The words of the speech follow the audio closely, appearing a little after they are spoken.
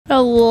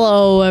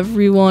Hello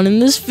everyone, in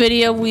this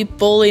video we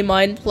bully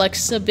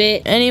Mineplex a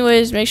bit.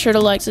 Anyways, make sure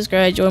to like,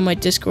 subscribe, join my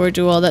Discord,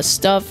 do all that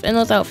stuff, and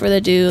without further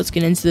ado, let's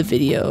get into the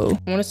video.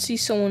 I want to see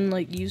someone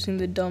like using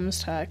the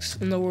dumbest hacks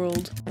in the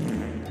world.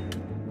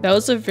 That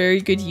was a very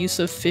good use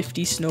of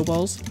 50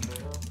 snowballs.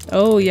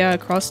 Oh yeah,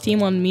 cross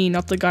team on me,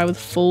 not the guy with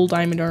full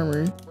diamond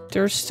armor.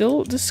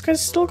 This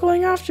guy's still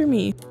going after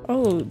me.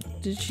 Oh,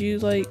 did you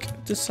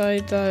like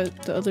decide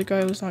that the other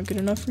guy was not good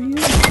enough for you?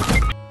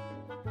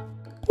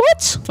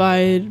 What?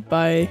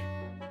 By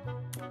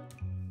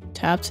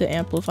tap to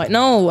amplify.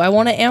 No, I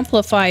want to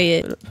amplify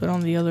it. Put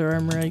on the other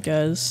armor, I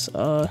guess.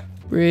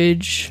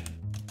 Bridge.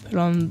 Put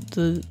on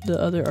the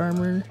other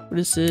armor. What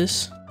is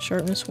this?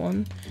 Sharpness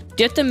 1. Do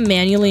you have to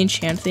manually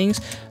enchant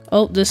things?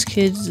 Oh, this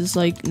kid's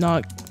like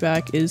knocked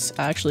back is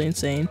actually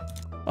insane.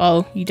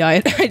 Oh, he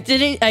died.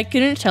 I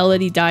couldn't tell that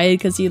he died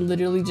because he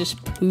literally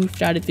just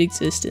poofed out of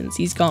existence.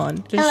 He's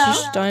gone. There's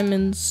just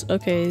diamonds.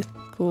 Okay,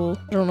 cool.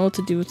 I don't know what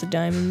to do with the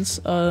diamonds.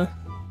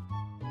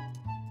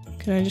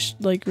 Can I just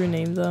like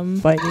rename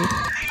them? Fight me.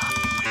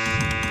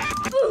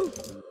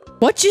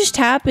 What just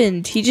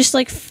happened? He just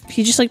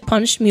like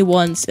punched me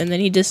once and then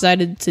he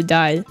decided to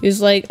die. He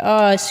was like,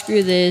 ah,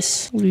 screw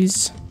this.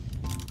 Please.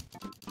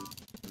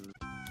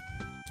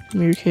 Come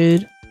here,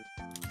 kid.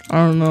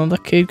 I don't know.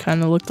 That kid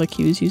kind of looked like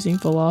he was using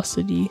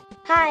velocity.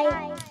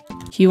 Hi.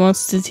 He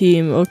wants to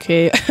team.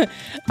 Okay.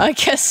 I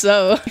guess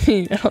so. I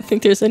mean, I don't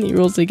think there's any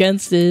rules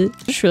against it.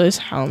 I just realized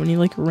how many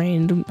like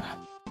random...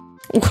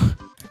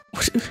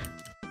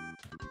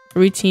 Are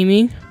we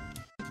teaming?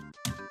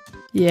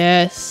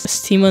 Yes.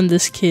 Let's team on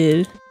this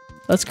kid.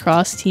 Let's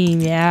cross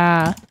team.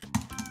 Yeah.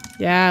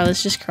 Yeah,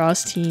 let's just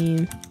cross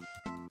team.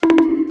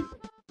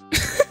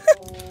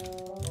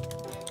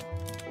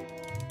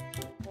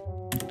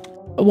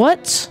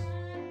 What?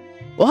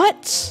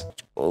 What?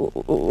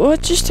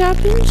 What just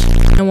happened?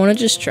 I want to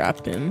just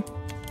trap him.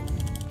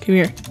 Come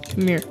here.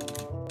 Come here.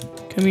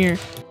 Come here.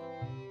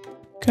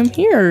 Come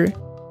here.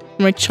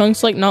 My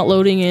chunk's like not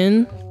loading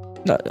in.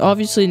 No,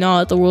 obviously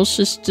not. The world's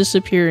just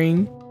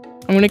disappearing.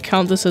 I'm gonna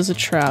count this as a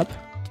trap.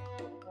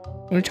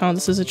 I'm gonna count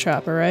this as a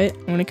trap, alright?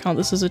 I'm gonna count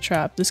this as a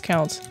trap. This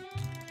counts.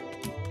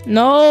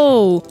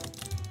 No!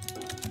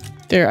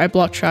 There, I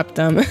block trapped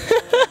them.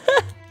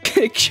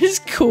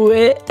 Just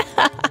quit.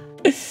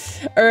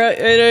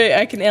 Alright,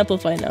 I can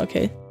amplify now,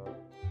 okay.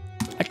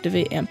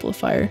 Activate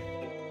amplifier.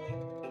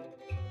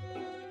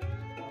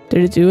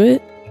 Did it do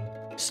it?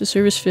 It's the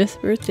server's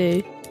 5th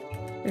birthday.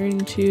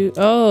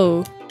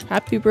 Oh,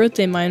 happy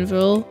birthday,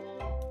 Mineville.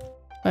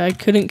 I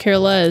couldn't care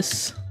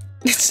less.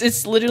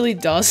 It's literally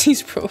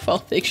Dossie's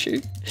profile picture.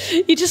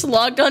 He just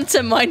logged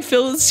onto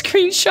Mineville and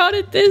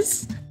screenshotted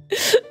this.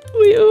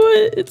 Wait,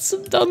 what? It's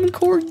some dumb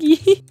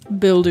corgi.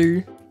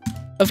 Builder.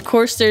 Of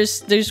course,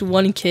 there's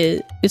one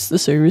kit. It's the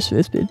server's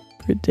 5th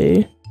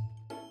birthday.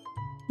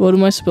 What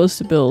am I supposed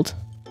to build?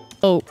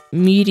 Oh,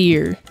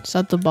 meteor. It's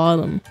at the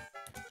bottom.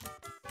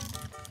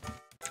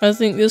 I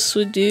think this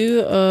would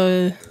do.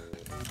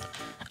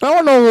 I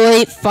don't want to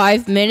wait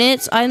 5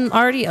 minutes. I'm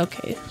already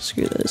okay.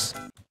 Screw this.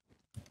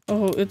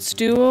 Oh, it's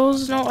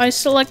duos? No, I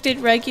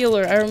selected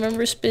regular. I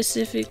remember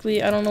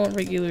specifically. I don't know what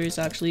regular is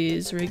actually.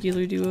 Is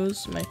regular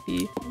duos? Might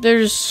be.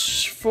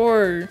 There's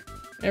 4.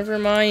 Never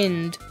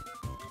mind.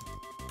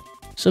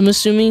 So I'm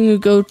assuming you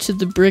go to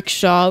the brick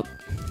shop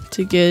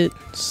to get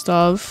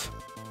stuff.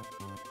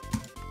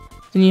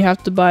 Then you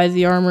have to buy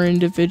the armor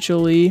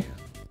individually.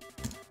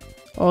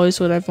 Always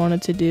what I've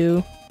wanted to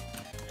do.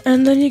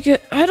 And then you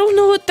get... I don't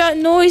know what that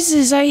noise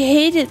is. I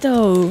hate it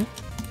though.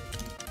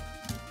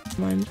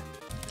 Mind.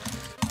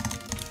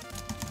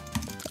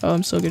 Oh,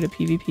 I'm so good at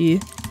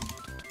PvP.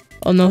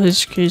 Oh no,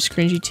 his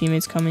cringy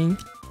teammate's coming.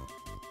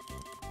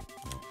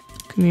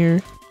 Come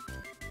here.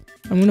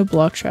 I'm gonna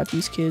block trap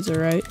these kids,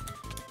 alright?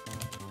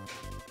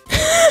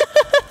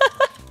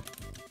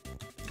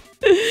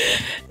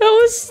 That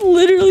was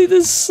literally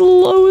the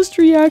slowest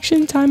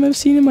reaction time I've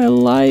seen in my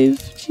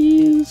life.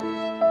 Jeez.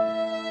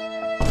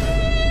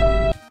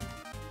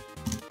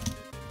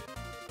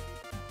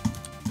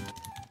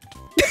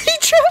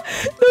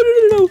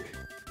 No.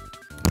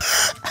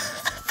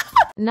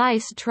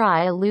 Nice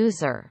try,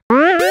 loser. He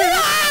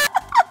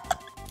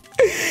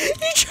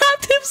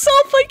trapped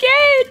himself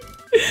again!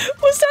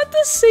 Was that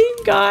the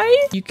same guy?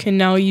 You can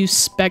now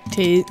use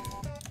spectate.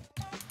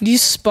 Do you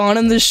spawn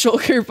in the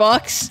shulker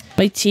box?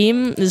 My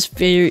team is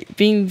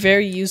being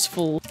very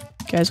useful.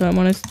 Guys, I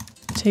want to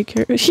take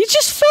care of it. He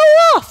just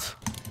fell off!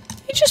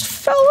 He just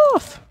fell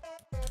off!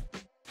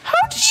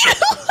 How did you...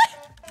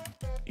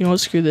 You know what,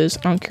 screw this.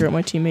 I don't care what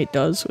my teammate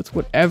does with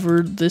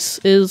whatever this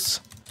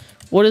is.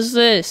 What is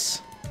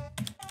this?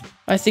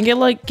 I think it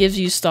like gives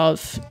you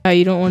stuff. Yeah,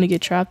 you don't want to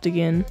get trapped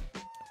again.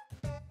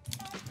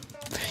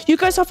 You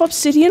guys have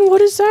obsidian?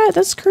 What is that?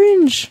 That's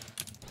cringe.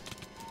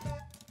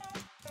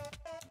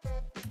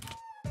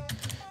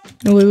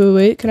 No,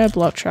 wait. Can I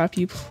block trap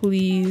you,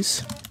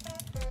 please?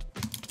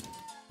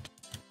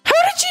 How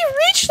did you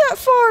reach that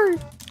far?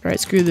 Alright,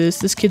 screw this.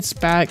 This kid's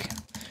back.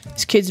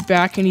 This kid's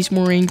back and he's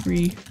more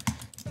angry.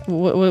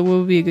 What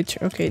would be a good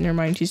turn? Okay, never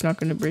mind. He's not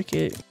gonna break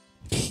it.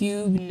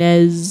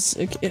 CubeNes.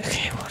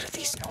 Okay, what are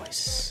these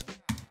noises?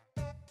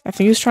 I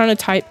think he was trying to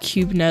type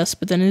CubeNes,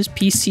 but then his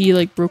PC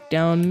like broke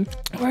down.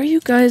 Why are you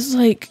guys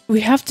like?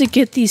 We have to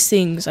get these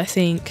things, I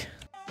think.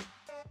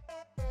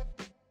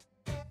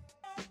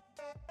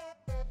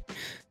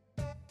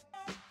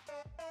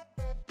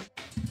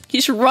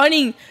 He's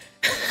running.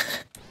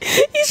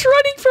 He's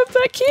running from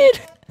that kid.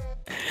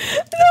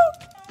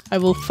 No. I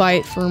will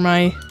fight for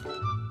my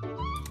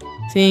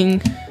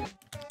thing.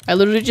 I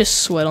literally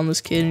just sweat on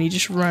this kid and he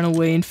just ran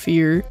away in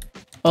fear.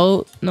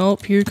 Oh,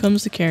 nope, here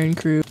comes the Karen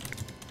crew.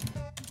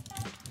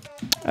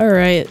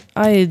 Alright,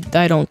 I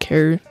don't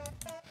care.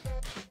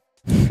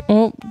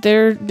 Oh,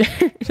 there's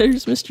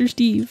Mr.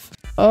 Steve.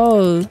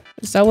 Oh,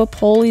 is that what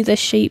Polly the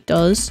shape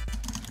does?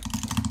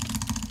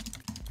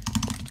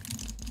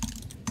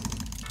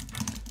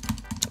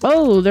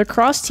 Oh, they're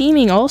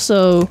cross-teaming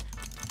also.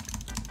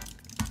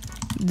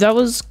 That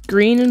was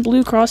green and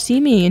blue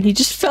cross-teaming and he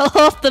just fell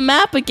off the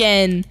map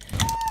again.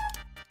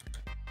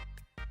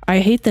 I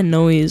hate the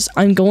noise.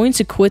 I'm going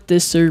to quit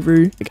this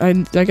server.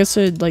 Like I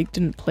said, like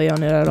didn't play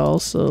on it at all,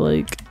 so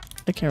like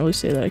I can't really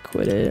say that I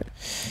quit it.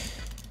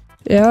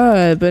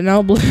 Yeah, but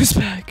now Blue's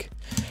back.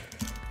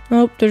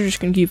 Nope, they're just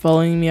gonna keep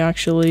following me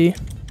actually.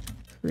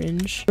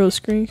 Cringe. Bro,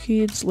 Screen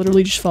Kid's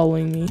literally just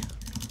following me.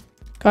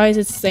 Guys,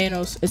 it's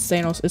Thanos. It's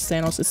Thanos. It's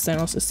Thanos. It's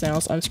Thanos. It's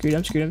Thanos. I'm screwed.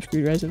 I'm screwed. I'm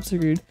screwed, guys. I'm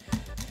screwed.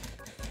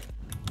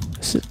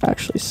 This is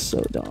actually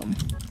so dumb.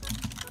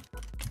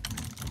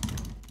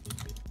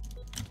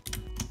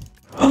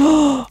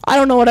 I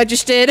don't know what I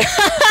just did.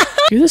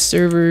 Screw the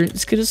server.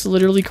 This kid is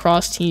literally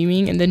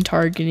cross-teaming and then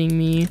targeting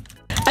me.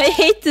 I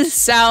hate this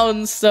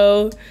sound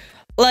so.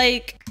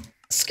 Like,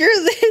 screw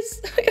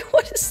this. Wait,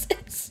 what is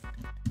this?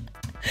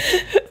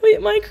 Wait,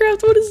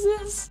 Minecraft, what is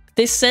this?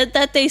 They said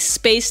that they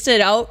spaced it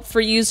out for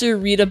user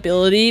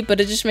readability, but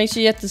it just makes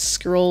you have to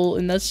scroll,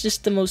 and that's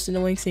just the most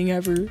annoying thing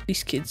ever.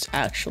 These kids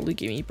actually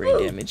give me brain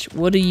damage.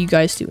 What are you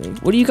guys doing?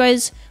 What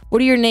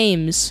are your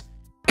names?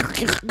 There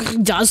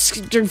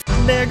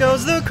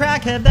goes the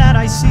crackhead that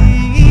I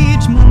see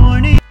each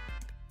morning.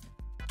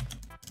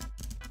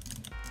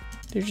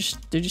 They're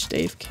just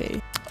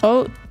AFK.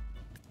 Oh,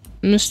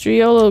 Mr.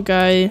 Yellow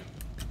guy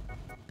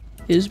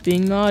is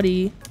being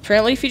naughty.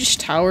 Apparently if you just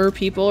tower,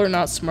 people are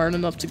not smart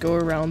enough to go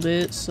around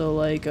it, so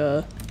like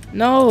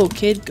no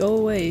kid, go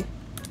away.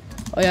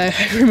 Oh yeah,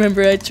 I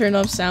remember I turned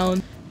off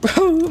sound.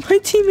 Bro, my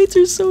teammates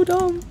are so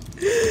dumb.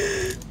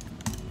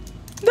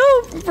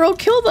 No, bro,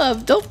 kill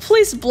them. Don't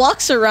place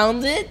blocks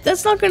around it.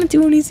 That's not gonna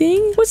do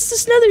anything. What's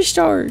this nether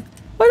star?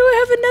 Why do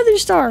I have a nether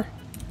star?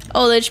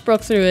 Oh, they just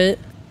broke through it.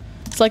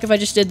 It's like if I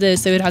just did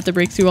this, they would have to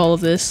break through all of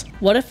this.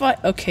 What if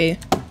okay.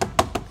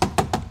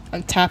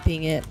 I'm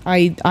tapping it.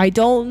 I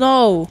don't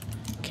know.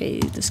 Okay,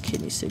 this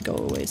kid needs to go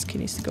away. This kid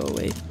needs to go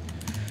away.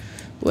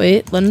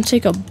 Wait, let him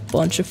take a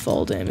bunch of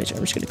fall damage. I'm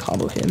just gonna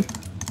combo him.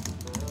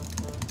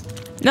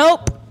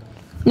 Nope.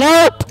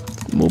 Nope.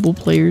 Mobile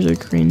players are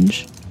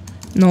cringe.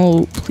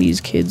 No, please,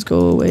 kids,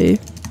 go away.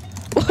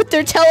 What?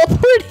 They're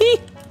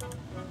teleporting?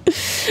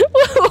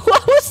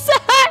 What was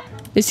that?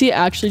 Is he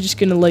actually just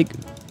gonna, like,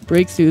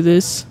 break through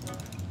this?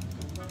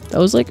 That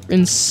was, like,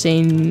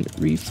 insane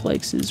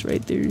reflexes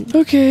right there.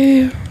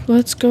 Okay,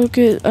 let's go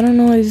get... I don't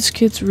know why these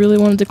kids really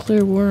want to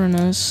declare war on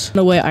us.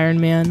 No way, Iron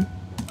Man.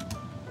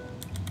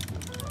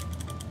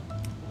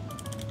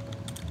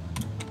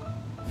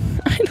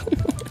 I don't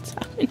know what's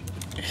happening.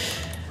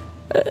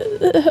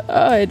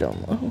 I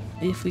don't know.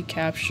 If we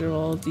capture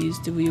all of these,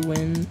 do we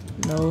win?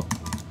 No.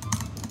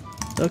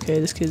 Okay,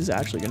 this kid is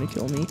actually gonna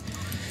kill me.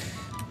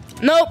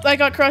 Nope, I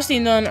got crusty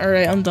and done.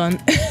 Alright, I'm done.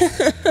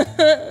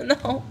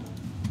 No.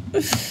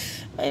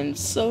 I'm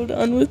so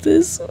done with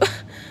this.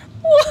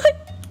 What?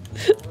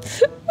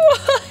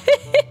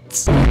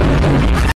 What?